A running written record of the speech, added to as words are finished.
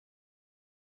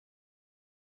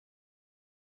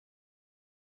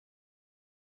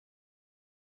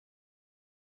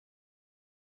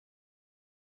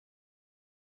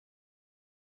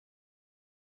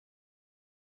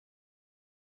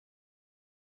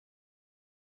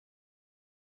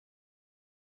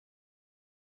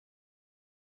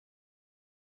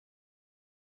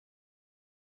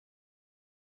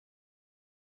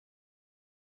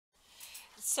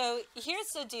So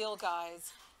here's the deal,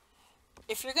 guys.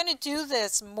 If you're going to do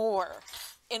this more,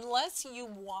 unless you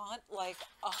want like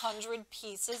 100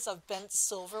 pieces of bent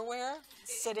silverware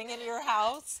sitting in your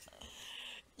house,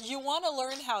 you want to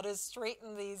learn how to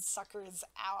straighten these suckers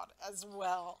out as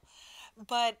well.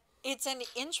 But it's an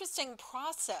interesting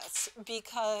process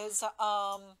because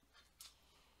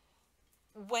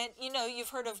when, you know,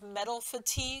 you've heard of metal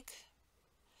fatigue,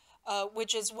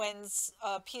 which is when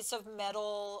a piece of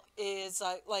metal is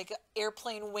like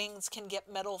airplane wings can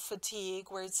get metal fatigue,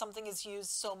 where something is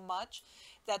used so much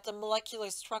that the molecular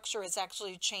structure is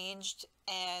actually changed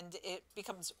and it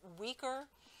becomes weaker.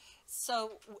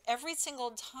 So every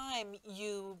single time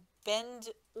you bend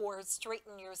or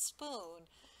straighten your spoon,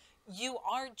 you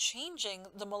are changing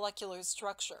the molecular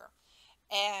structure.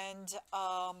 And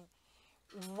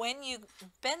when you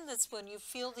bend the spoon, you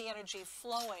feel the energy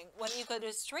flowing. When you go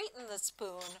to straighten the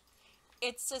spoon,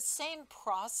 it's the same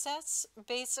process,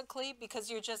 basically, because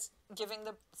you're just giving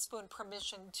the spoon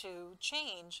permission to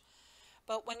change.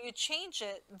 But when you change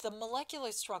it, the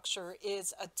molecular structure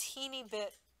is a teeny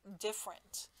bit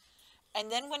different. And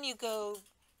then when you go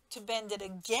to bend it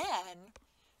again,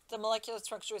 the molecular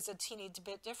structure is a teeny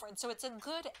bit different. So it's a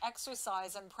good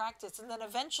exercise and practice. And then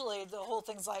eventually the whole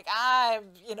thing's like,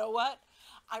 you know what?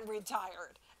 I'm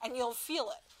retired. And you'll feel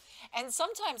it. And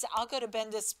sometimes I'll go to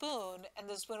bend a spoon and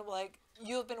the spoon will be like,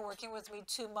 you have been working with me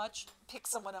too much, pick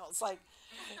someone else. Like,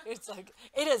 it's like,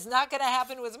 it is not going to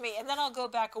happen with me. And then I'll go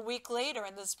back a week later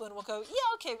and the spoon will go,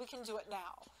 yeah, okay, we can do it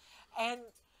now. And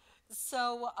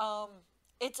so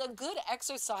it's a good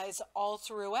exercise all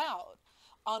throughout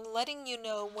on letting you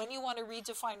know when you want to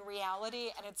redefine reality,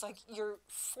 and it's like you're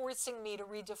forcing me to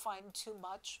redefine too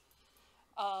much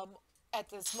at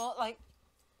this moment. Like,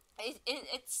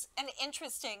 it's an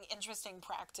interesting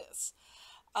practice.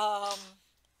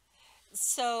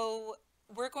 So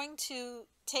we're going to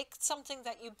take something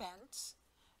that you bent,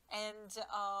 and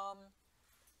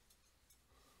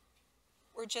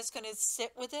we're just going to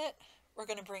sit with it. We're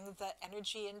going to bring the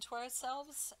energy into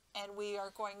ourselves, and we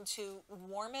are going to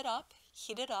warm it up,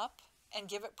 heat it up, and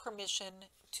give it permission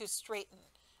to straighten.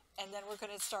 And then we're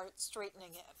going to start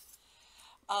straightening it.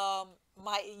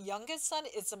 My youngest son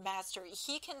is a master.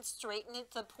 He can straighten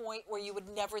it to the point where you would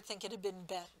never think it had been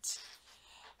bent.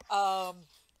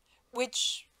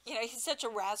 Which, you know, he's such a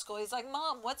rascal. He's like,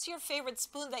 Mom, what's your favorite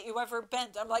spoon that you ever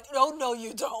bent? I'm like, no,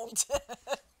 you don't.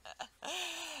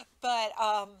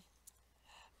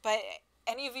 But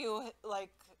any of you, like,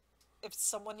 if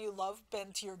someone you love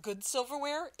bent your good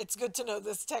silverware, it's good to know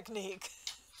this technique.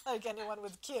 Like anyone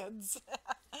with kids.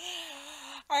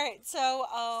 All right, so,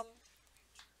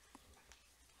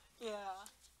 yeah.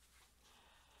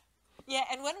 Yeah,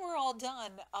 and when we're all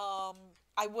done,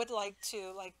 I would like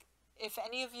to, like, if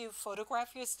any of you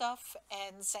photograph your stuff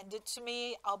and send it to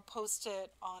me, I'll post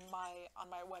it on my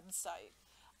website.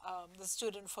 The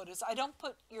student photos. I don't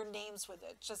put your names with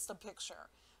it, just a picture.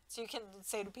 So you can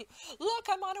say to people, look,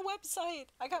 I'm on a website.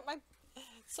 I got my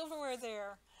silverware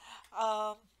there.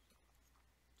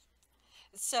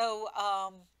 So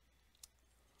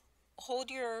hold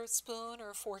your spoon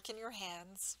or fork in your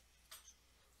hands.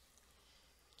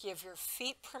 Give your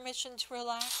feet permission to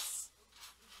relax.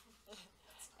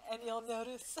 And you'll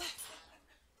notice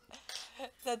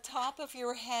the top of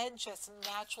your head just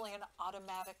naturally and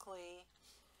automatically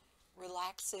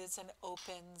relaxes and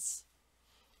opens,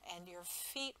 and your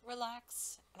feet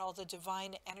relax, and all the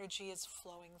divine energy is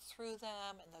flowing through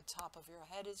them, and the top of your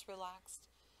head is relaxed,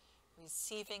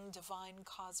 receiving divine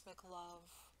cosmic love.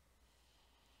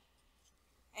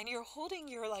 And you're holding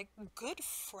your, like, good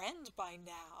friend by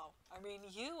now. I mean,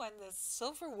 you and this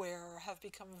silverware have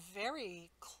become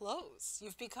very close.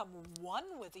 You've become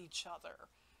one with each other,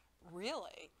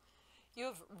 really. You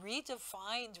have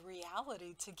redefined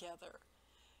reality together.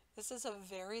 This is a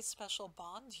very special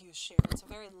bond you share. It's a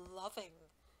very loving,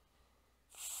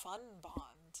 fun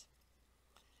bond.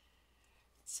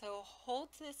 So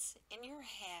hold this in your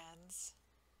hands.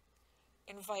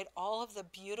 Invite all of the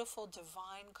beautiful,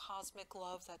 divine, cosmic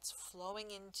love that's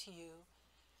flowing into you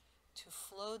to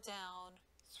flow down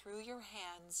through your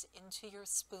hands into your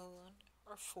spoon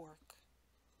or fork.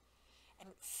 And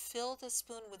fill the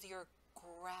spoon with your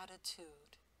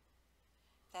gratitude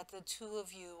that the two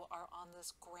of you are on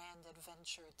this grand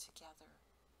adventure together.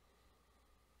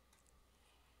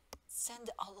 Send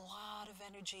a lot of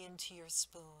energy into your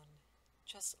spoon.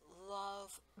 Just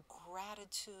love,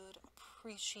 gratitude,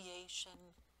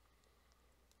 appreciation.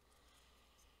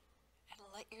 And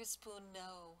let your spoon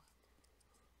know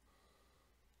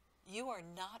you are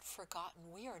not forgotten.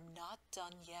 We are not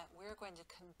done yet. We're going to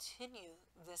continue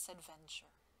this adventure.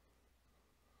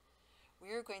 we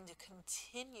are going to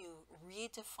continue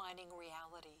redefining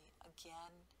reality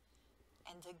again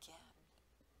and again.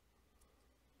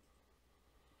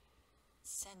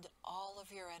 Send all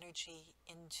of your energy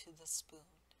into the spoon.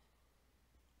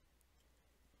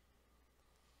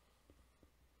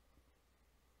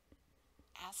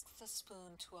 Ask the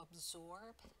spoon to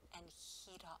absorb and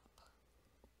heat up,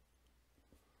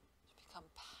 to become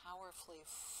powerfully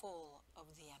full of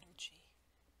the energy.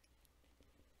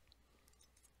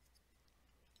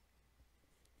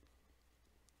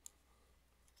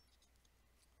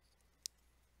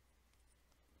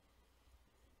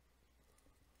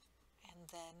 And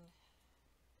then,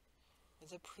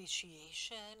 with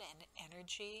appreciation and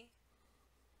energy,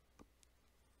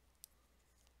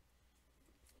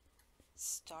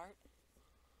 start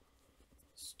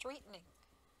straightening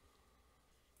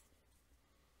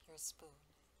your spoon.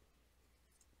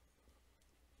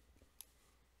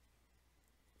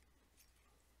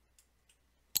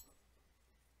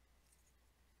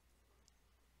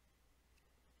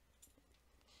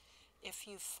 If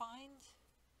you find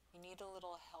you need a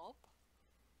little help,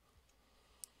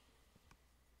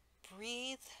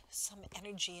 breathe some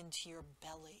energy into your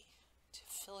belly to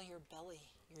fill your belly,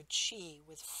 your chi,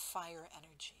 with fire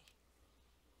energy.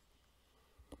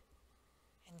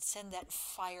 And send that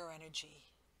fire energy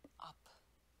up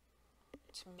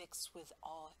to mix with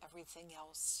everything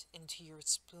else into your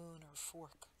spoon or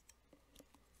fork.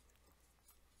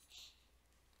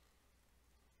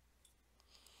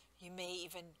 You may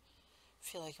even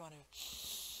feel like you want to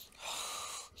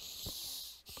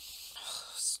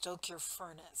stoke your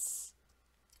furnace.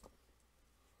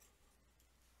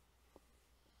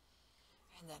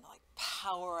 And then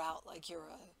power out like you're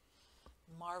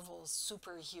a Marvel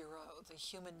superhero, the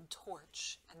Human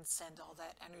Torch, and send all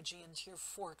that energy into your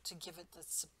fork to give it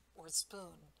or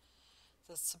spoon,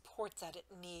 the support that it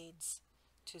needs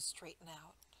to straighten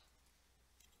out.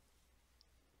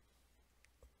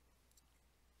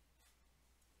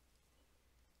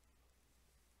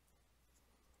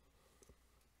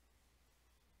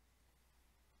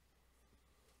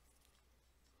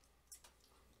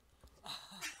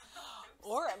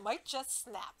 Or it might just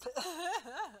snap.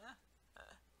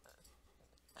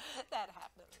 That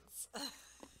happens.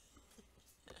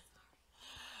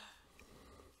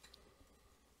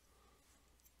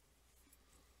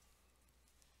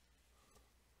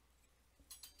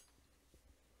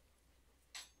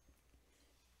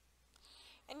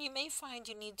 And you may find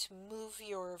you need to move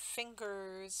your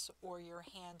fingers or your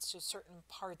hands to certain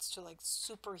parts to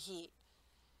superheat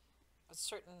a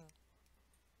certain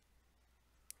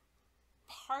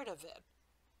part of it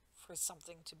for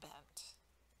something to bend.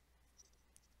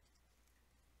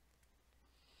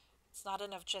 It's not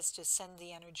enough just to send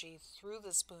the energy through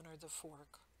the spoon or the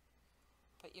fork,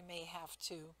 but you may have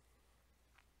to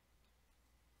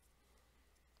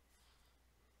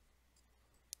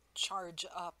charge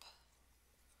up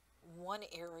one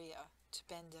area to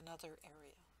bend another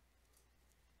area.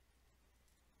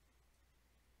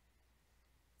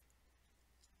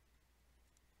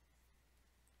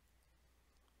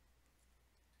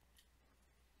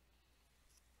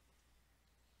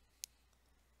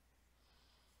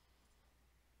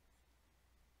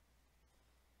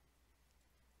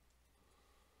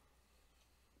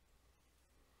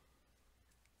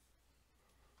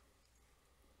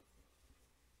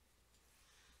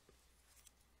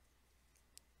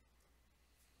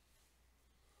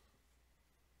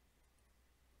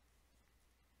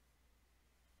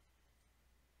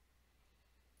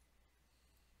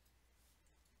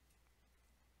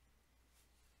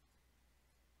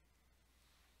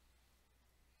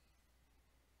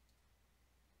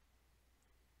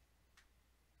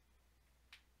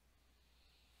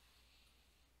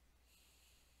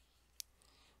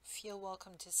 Feel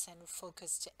welcome to send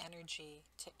focused energy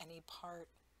to any part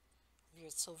of your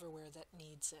silverware that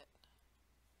needs it.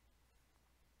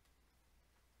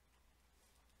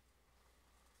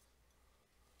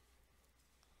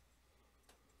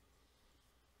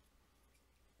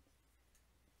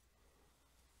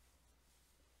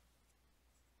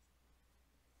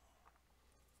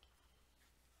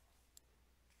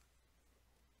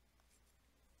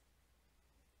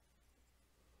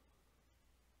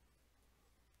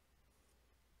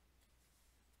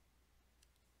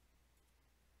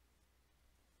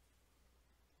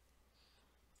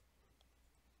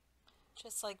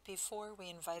 Just like before,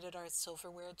 we invited our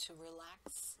silverware to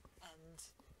relax and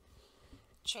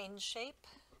change shape.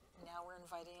 Now we're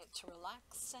inviting it to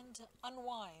relax and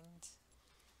unwind.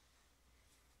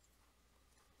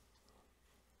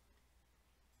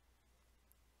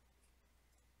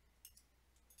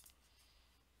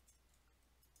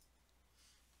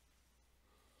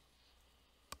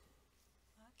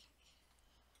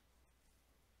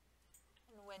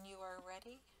 when you are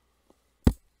ready,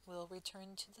 we'll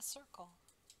return to the circle.